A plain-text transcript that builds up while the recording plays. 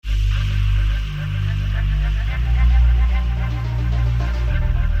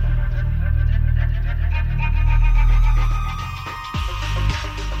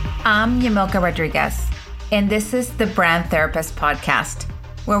I'm Yamilka Rodriguez, and this is the Brand Therapist Podcast,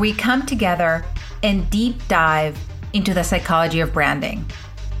 where we come together and deep dive into the psychology of branding.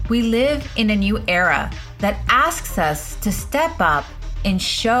 We live in a new era that asks us to step up and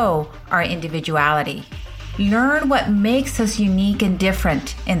show our individuality. Learn what makes us unique and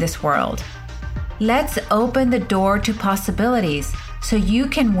different in this world. Let's open the door to possibilities so you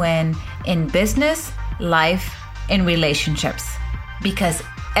can win in business, life, and relationships. Because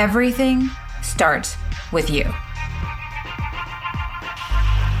everything starts with you.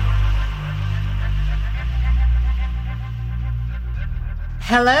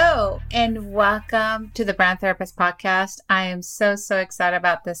 Hello, and welcome to the Brand Therapist Podcast. I am so excited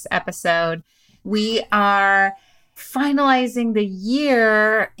about this episode. We are finalizing the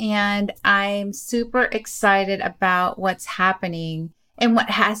year, and I'm super excited about what's happening and what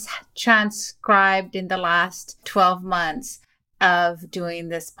has transcribed in the last 12 months of doing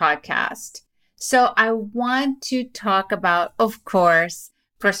this podcast. So I want to talk about, of course,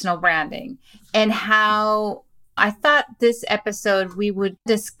 personal branding and how I thought this episode we would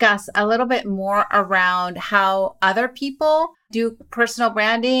discuss a little bit more around how other people do personal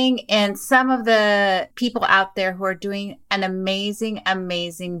branding and some of the people out there who are doing an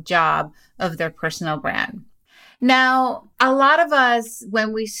amazing job of their personal brand. Now, a lot of us,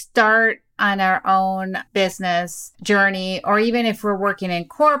 when we start on our own business journey, or even if we're working in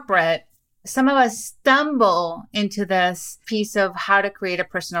corporate, some of us stumble into this piece of how to create a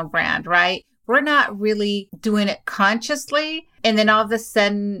personal brand, right? We're not really doing it consciously. And then all of a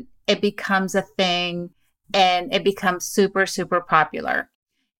sudden it becomes a thing and it becomes super popular.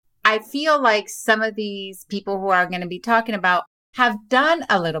 I feel like some of these people who are going to be talking about have done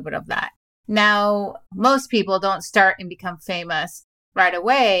a little bit of that. Now, most people don't start and become famous right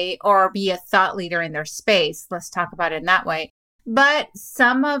away or be a thought leader in their space. Let's talk about it in that way. But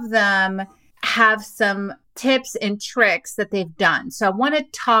some of them have some tips and tricks that they've done. So I want to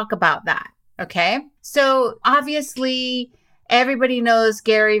talk about that. Okay. So obviously everybody knows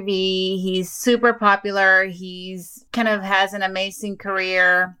Gary Vee. He's super popular. He's kind of has an amazing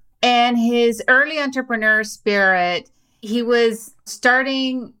career, and his early entrepreneur spirit, he was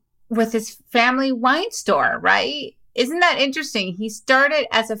starting with his family wine store, right? Isn't that interesting? He started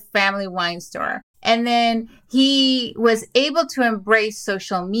as a family wine store, and then he was able to embrace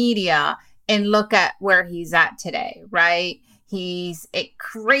social media and look at where he's at today, right? He's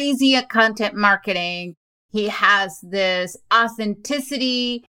crazy at content marketing. He has this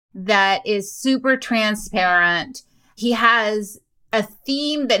authenticity that is super transparent. He has a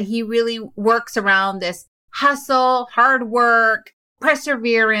theme that he really works around this hustle, hard work,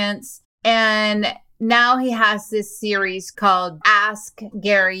 perseverance. And now he has this series called Ask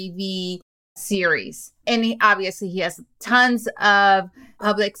Gary Vee series. And he has tons of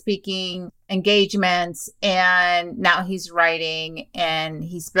public speaking engagements, and now he's writing, and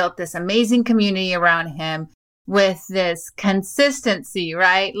he's built this amazing community around him with this consistency,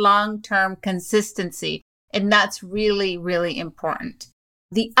 right? Long-term consistency. And that's really important.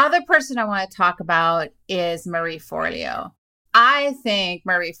 The other person I want to talk about is Marie Forleo. I think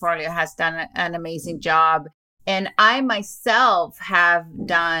Marie Forleo has done an amazing job. And I myself have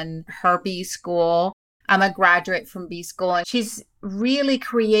done her B School. I'm a graduate from B School, and she's really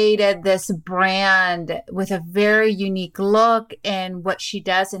created this brand with a very unique look in what she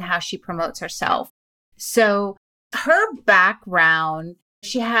does and how she promotes herself. So her background,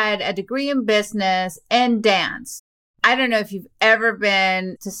 she had a degree in business and dance. I don't know if you've ever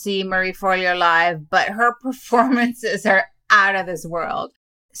been to see Marie Forleo live, but her performances are out of this world.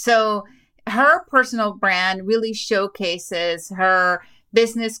 So her personal brand really showcases her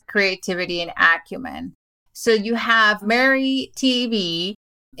business creativity and acumen. So you have Mary TV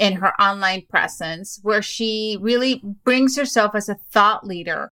in her online presence, where she really brings herself as a thought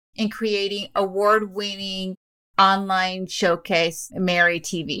leader in creating award-winning online showcase, Mary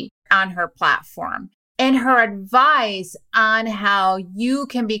TV, on her platform. And her advice on how you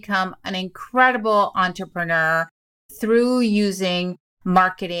can become an incredible entrepreneur through using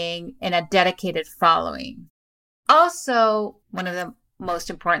marketing and a dedicated following. Also, one of the most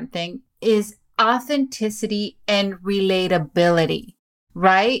important things is authenticity and relatability,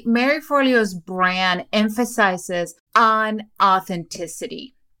 right? Mary Forleo's brand emphasizes on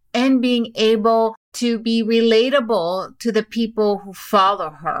authenticity and being able to be relatable to the people who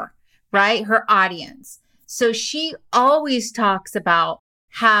follow her, right? Her audience. So she always talks about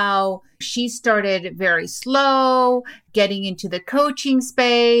how she started very slow, getting into the coaching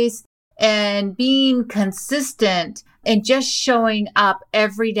space and being consistent and just showing up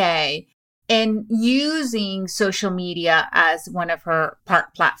every day and using social media as one of her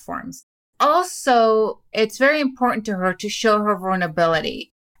platforms. Also, it's very important to her to show her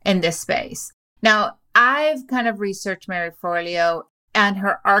vulnerability in this space. Now, I've kind of researched Mary Forleo, and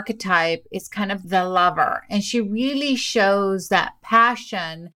her archetype is kind of the lover. And she really shows that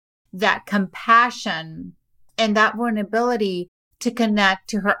passion, that compassion, and that vulnerability to connect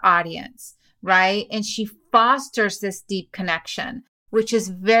to her audience, right? And she fosters this deep connection, which is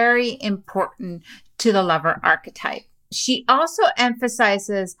very important to the lover archetype. She also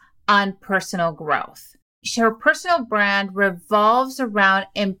emphasizes on personal growth. Her personal brand revolves around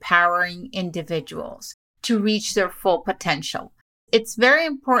empowering individuals to reach their full potential. It's very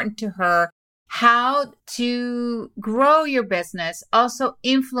important to her how to grow your business, also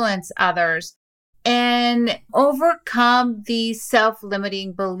influence others, and overcome these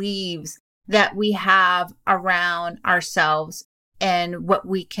self-limiting beliefs that we have around ourselves and what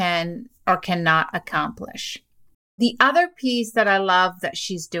we can or cannot accomplish. The other piece that I love that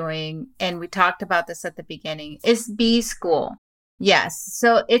she's doing, and we talked about this at the beginning, is B School. Yes,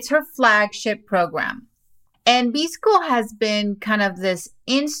 so it's her flagship program. And B School has been kind of this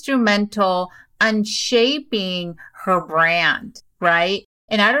instrumental on shaping her brand, right?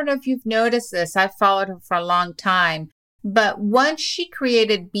 And I don't know if you've noticed this. I've followed her for a long time. But once she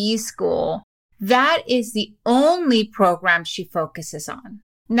created B School, that is the only program she focuses on.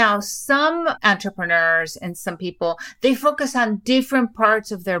 Now, some entrepreneurs and some people, they focus on different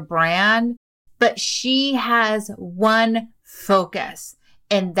parts of their brand, but she has one focus,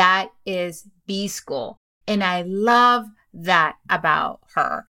 and that is B School. And I love that about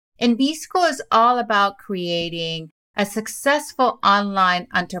her. And B School is all about creating a successful online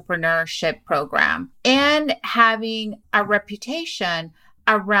entrepreneurship program and having a reputation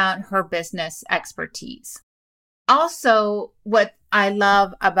around her business expertise. Also, what I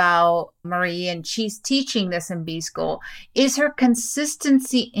love about Marie, and she's teaching this in B School, is her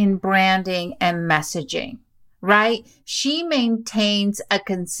consistency in branding and messaging, right? She maintains a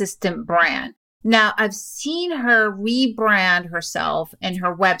consistent brand. Now, I've seen her rebrand herself and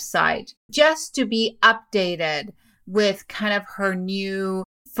her website just to be updated with kind of her new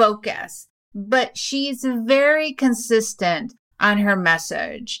focus, but she's very consistent on her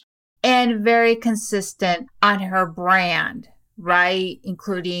message and very consistent on her brand, right?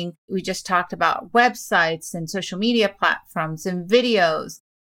 Including, we just talked about websites and social media platforms and videos,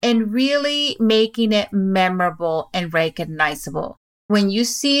 and really making it memorable and recognizable. When you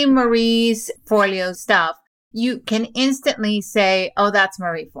see Marie's Forleo stuff, you can instantly say, oh, that's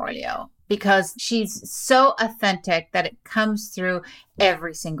Marie Forleo, because she's so authentic that it comes through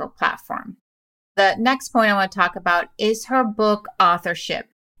every single platform. The next point I want to talk about is her book authorship.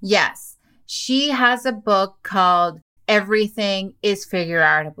 Yes, she has a book called Everything is Figure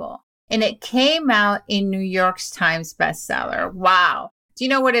Outable, and it came out in New York Times bestseller. Wow. Do you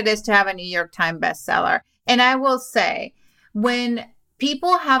know what it is to have a New York Times bestseller? And I will say, when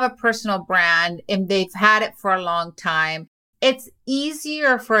people have a personal brand and they've had it for a long time, it's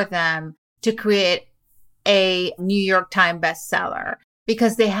easier for them to create a New York Times bestseller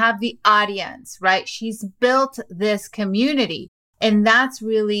because they have the audience, right? She's built this community. And that's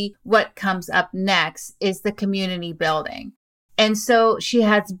really what comes up next is the community building. And so she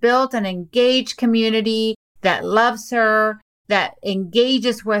has built an engaged community that loves her, that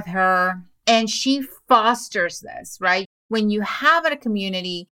engages with her, and she fosters this, right? When you have a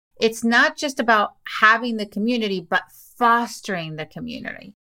community, it's not just about having the community, but fostering the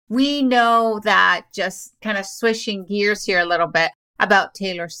community. We know that, just kind of switching gears here a little bit, about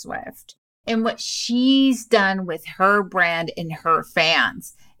Taylor Swift and what she's done with her brand and her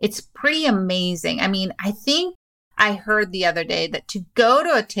fans. It's pretty amazing. I mean, I think I heard the other day that to go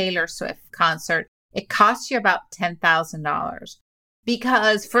to a Taylor Swift concert, it costs you about $10,000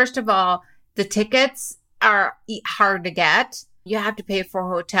 because, first of all, the tickets are hard to get. You have to pay for a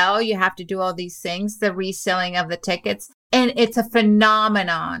hotel. You have to do all these things, the reselling of the tickets. And it's a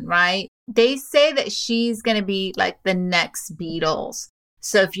phenomenon, right? They say that she's going to be like the next Beatles.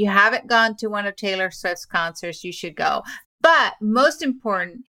 So if you haven't gone to one of Taylor Swift's concerts, you should go. But most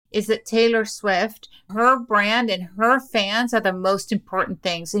important is that Taylor Swift, her brand and her fans are the most important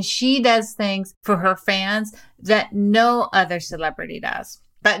things. And she does things for her fans that no other celebrity does.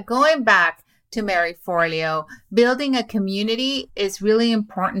 But going back to Mary Forleo, building a community is really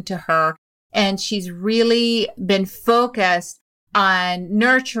important to her. And she's really been focused on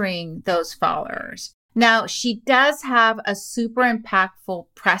nurturing those followers. Now, she does have a super impactful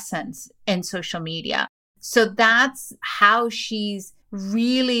presence in social media. So that's how she's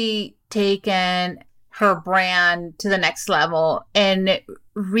really taken her brand to the next level and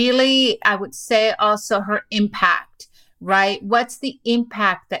really, I would say also her impact, right? What's the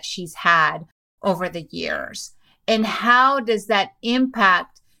impact that she's had over the years? And how does that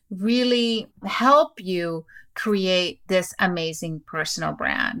impact really help you create this amazing personal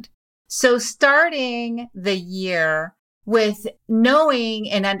brand? So starting the year with knowing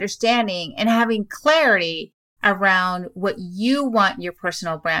and understanding and having clarity around what you want your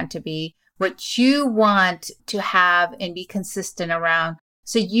personal brand to be, what you want to have and be consistent around,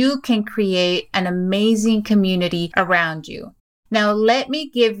 so you can create an amazing community around you. Now, let me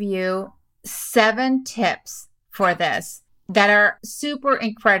give you 7 tips for this that are super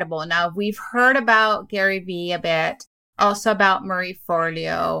incredible. Now, we've heard about Gary Vee a bit, also about Marie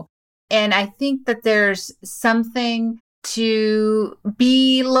Forleo. And I think that there's something to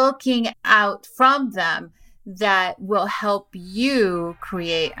be looking out from them that will help you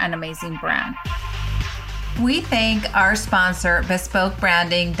create an amazing brand. We thank our sponsor,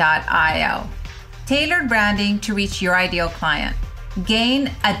 BespokeBranding.io. Tailored branding to reach your ideal client. Gain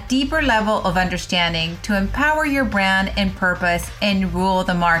a deeper level of understanding to empower your brand and purpose and rule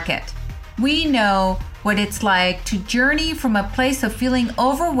the market. We know what it's like to journey from a place of feeling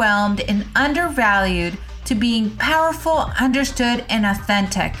overwhelmed and undervalued to being powerful, understood, and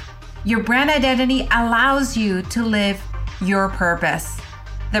authentic. Your brand identity allows you to live your purpose.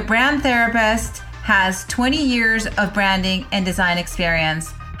 The Brand Therapist has 20 years of branding and design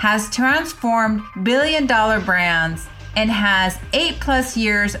experience, has transformed billion-dollar brands, and has 8+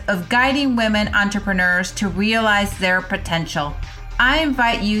 years of guiding women entrepreneurs to realize their potential. I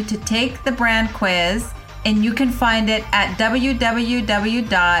invite you to take the brand quiz, and you can find it at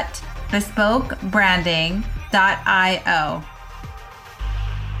www.bespokebranding.io.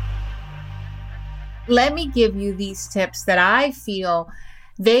 Let me give you these tips that I feel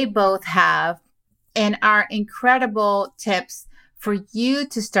they both have and are incredible tips for you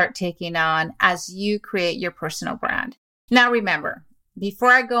to start taking on as you create your personal brand. Now, remember,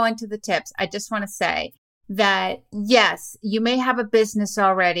 before I go into the tips, I just want to say that yes, you may have a business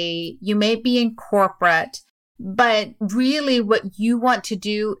already, you may be in corporate, but really what you want to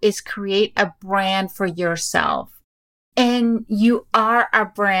do is create a brand for yourself. And you are a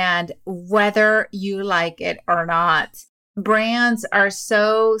brand, whether you like it or not. Brands are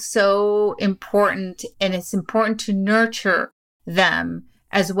so important, and it's important to nurture them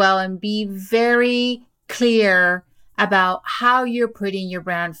as well and be very clear about how you're putting your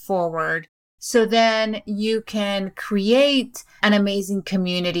brand forward. So then you can create an amazing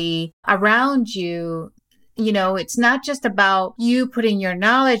community around you. You know, it's not just about you putting your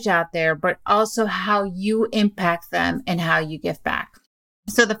knowledge out there, but also how you impact them and how you give back.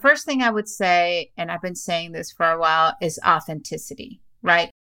 So the first thing I would say, and I've been saying this for a while, is authenticity, right?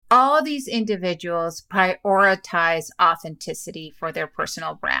 All these individuals prioritize authenticity for their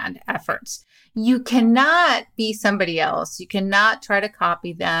personal brand efforts. You cannot be somebody else. You cannot try to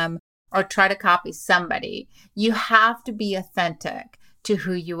copy them or try to copy somebody. You have to be authentic to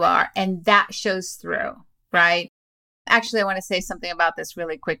who you are, and that shows through, right? Actually, I want to say something about this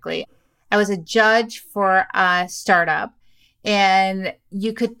really quickly. I was a judge for a startup, and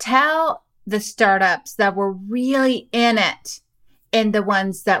you could tell the startups that were really in it and the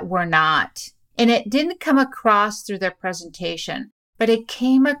ones that were not. And it didn't come across through their presentation, but it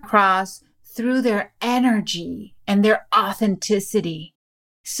came across through their energy and their authenticity.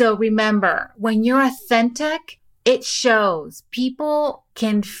 So remember, when you're authentic, it shows. People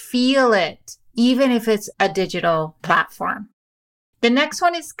can feel it, even if it's a digital platform. The next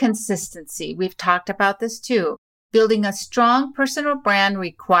one is consistency. We've talked about this too. Building a strong personal brand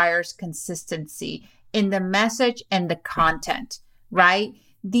requires consistency in the message and the content, right?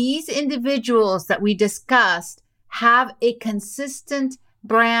 These individuals that we discussed have a consistent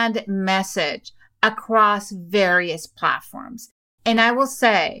brand message across various platforms. And I will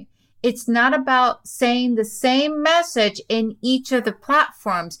say, it's not about saying the same message in each of the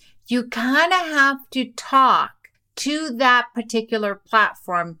platforms. You kind of have to talk to that particular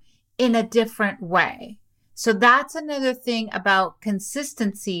platform in a different way. So that's another thing about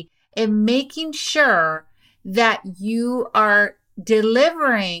consistency and making sure that you are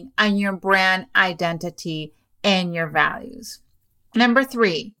delivering on your brand identity and your values. Number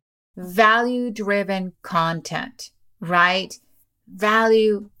 3, value-driven content, right?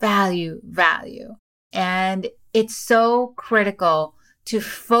 Value. And it's so critical to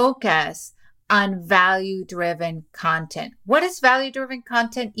focus on value-driven content. What does value-driven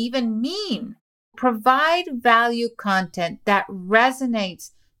content even mean? Provide value content that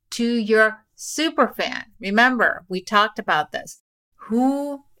resonates to your superfan. Remember, we talked about this.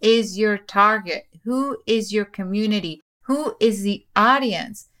 Who is your target? Who is your community? Who is the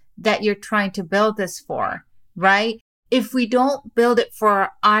audience that you're trying to build this for, right? If we don't build it for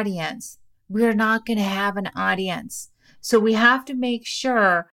our audience, we're not going to have an audience. So we have to make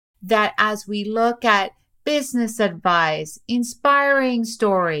sure that as we look at business advice, inspiring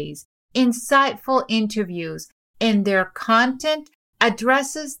stories, insightful interviews, and their content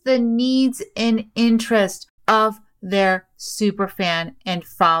addresses the needs and interest of their superfan and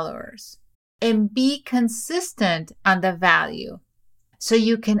followers. And be consistent on the value so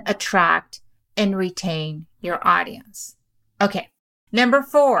you can attract and retain your audience. Okay, number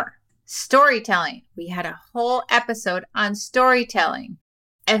 4, storytelling. We had a whole episode on storytelling.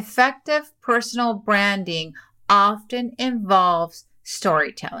 Effective personal branding often involves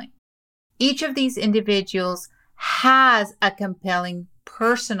storytelling. Each of these individuals has a compelling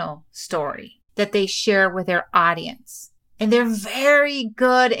personal story that they share with their audience. And they're very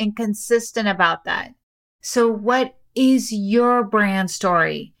good and consistent about that. So what is your brand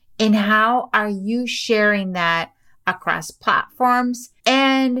story? And how are you sharing that across platforms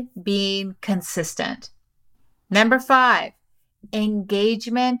and being consistent? Number 5,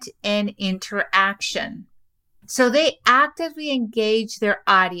 engagement and interaction. So they actively engage their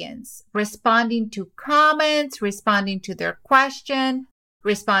audience, responding to comments, responding to their question,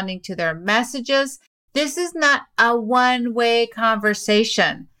 responding to their messages. This is not a one-way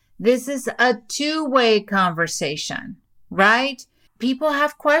conversation. This is a two-way conversation, right? People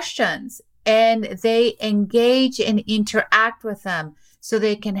have questions and they engage and interact with them so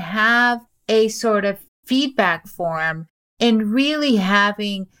they can have a sort of feedback form and really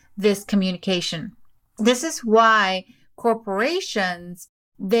having this communication. This is why corporations,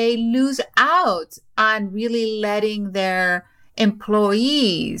 they lose out on really letting their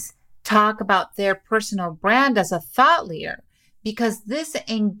employees talk about their personal brand as a thought leader, because this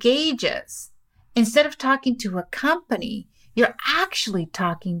engages. Instead of talking to a company, you're actually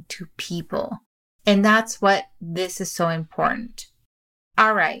talking to people. And that's what this is so important.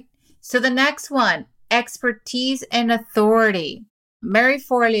 All right. So the next one, expertise and authority. Mary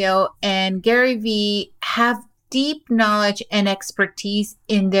Forleo and Gary Vee have deep knowledge and expertise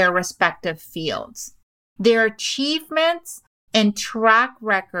in their respective fields. Their achievements and track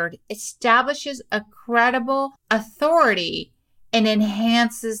record establishes a credible authority and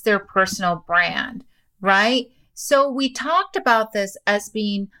enhances their personal brand, right? So we talked about this as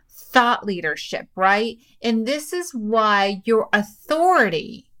being thought leadership, right? And this is why your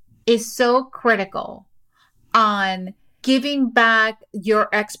authority is so critical on giving back your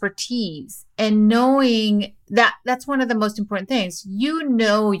expertise and knowing that that's one of the most important things. You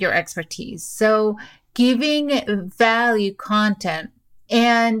know your expertise. So giving value content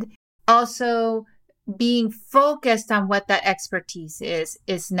and also being focused on what that expertise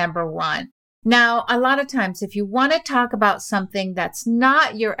is number 1. Now, a lot of times, if you want to talk about something that's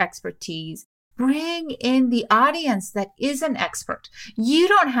not your expertise, bring in the audience that is an expert. You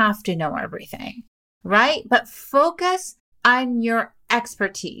don't have to know everything, right? But focus on your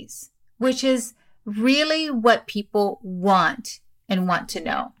expertise, which is really what people want and want to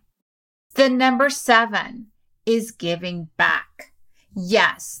know. The number 7 is giving back.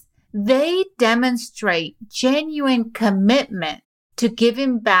 Yes, they demonstrate genuine commitment to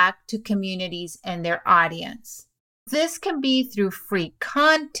giving back to communities and their audience. This can be through free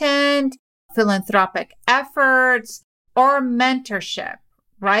content, philanthropic efforts, or mentorship,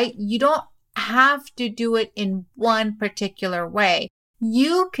 right? You don't have to do it in one particular way.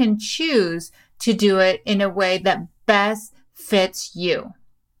 You can choose to do it in a way that best fits you.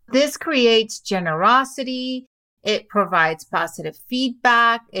 This creates generosity. It provides positive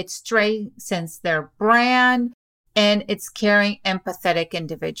feedback. It strengthens their brand, and it's caring, empathetic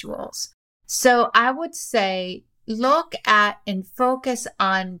individuals. So I would say look at and focus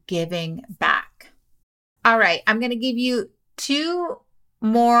on giving back. All right, I'm going to give you 2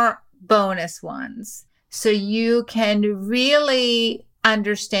 more bonus ones so you can really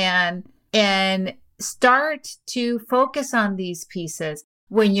understand and start to focus on these pieces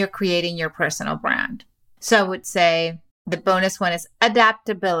when you're creating your personal brand. So I would say the bonus one is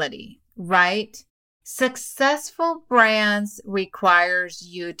adaptability, right? Successful brands requires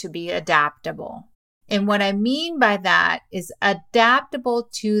you to be adaptable. And what I mean by that is adaptable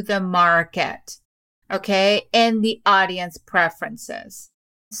to the market, okay, and the audience preferences.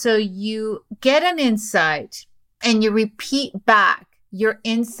 So you get an insight and you repeat back your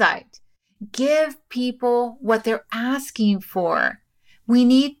insight. Give people what they're asking for. We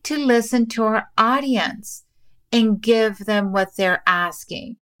need to listen to our audience and give them what they're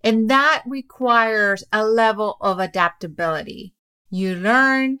asking. And that requires a level of adaptability. You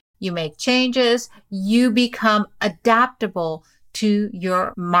learn, you make changes, you become adaptable to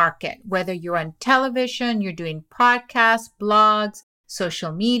your market, whether you're on television, you're doing podcasts, blogs,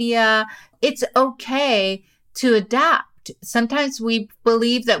 social media. It's okay to adapt. Sometimes we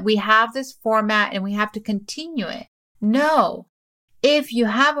believe that we have this format and we have to continue it. No, if you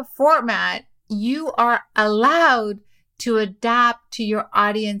have a format, you are allowed to adapt to your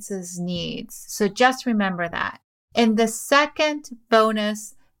audience's needs. So just remember that. And the second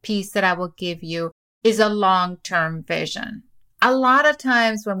bonus piece that I will give you is a long-term vision. A lot of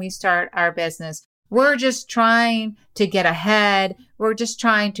times when we start our business, we're just trying to get ahead. We're just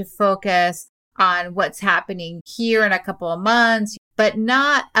trying to focus on what's happening here in a couple of months, but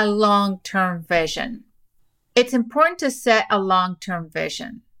not a long-term vision. It's important to set a long-term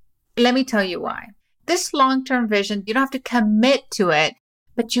vision. Let me tell you why. This long-term vision, you don't have to commit to it,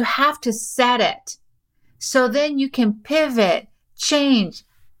 but you have to set it. So then you can pivot, change,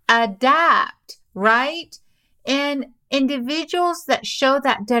 adapt, right? And individuals that show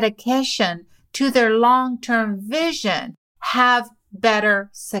that dedication to their long-term vision have better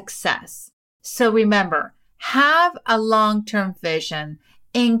success. So remember, have a long-term vision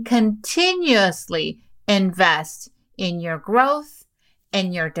and continuously invest in your growth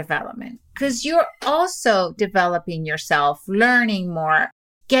and your development, because you're also developing yourself, learning more,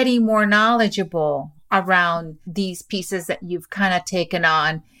 getting more knowledgeable around these pieces that you've kind of taken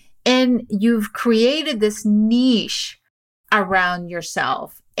on. And you've created this niche around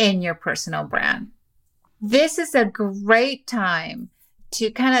yourself and your personal brand. This is a great time to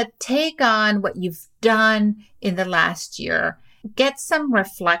kind of take on what you've done in the last year, get some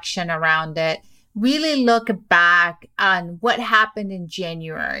reflection around it, really look back on what happened in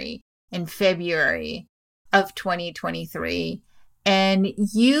January and February of 2023 and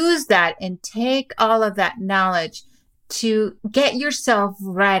use that and take all of that knowledge to get yourself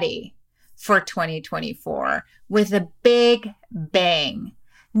ready for 2024 with a big bang,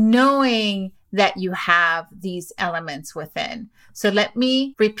 knowing that you have these elements within. So let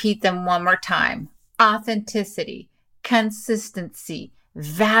me repeat them one more time. Authenticity, consistency,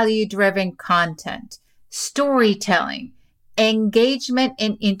 value-driven content, storytelling, engagement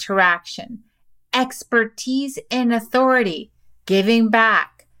and interaction, expertise and authority, giving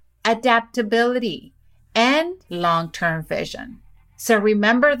back, adaptability, and long-term vision. So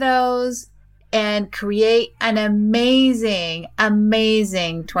remember those and create an amazing,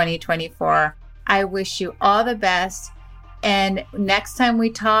 amazing 2024. I wish you all the best. And next time we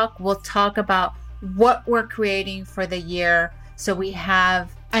talk, we'll talk about what we're creating for the year so we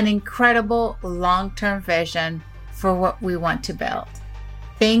have an incredible long-term vision for what we want to build.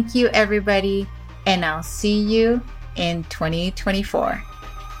 Thank you, everybody, and I'll see you in 2024.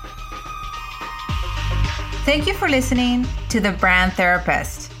 Thank you for listening to The Brand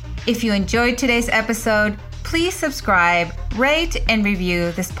Therapist. If you enjoyed today's episode, please subscribe, rate, and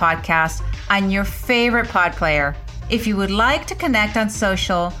review this podcast on your favorite pod player. If you would like to connect on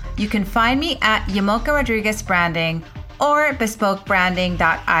social, you can find me at Yamoka Rodriguez Branding or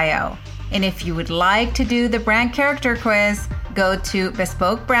bespokebranding.io. And if you would like to do the brand character quiz, go to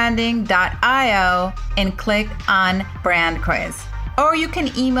bespokebranding.io and click on brand quiz. Or you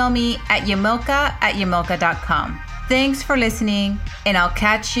can email me at yamoka@yamoka.com. Thanks for listening, and I'll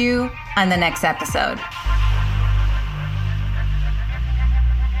catch you on the next episode.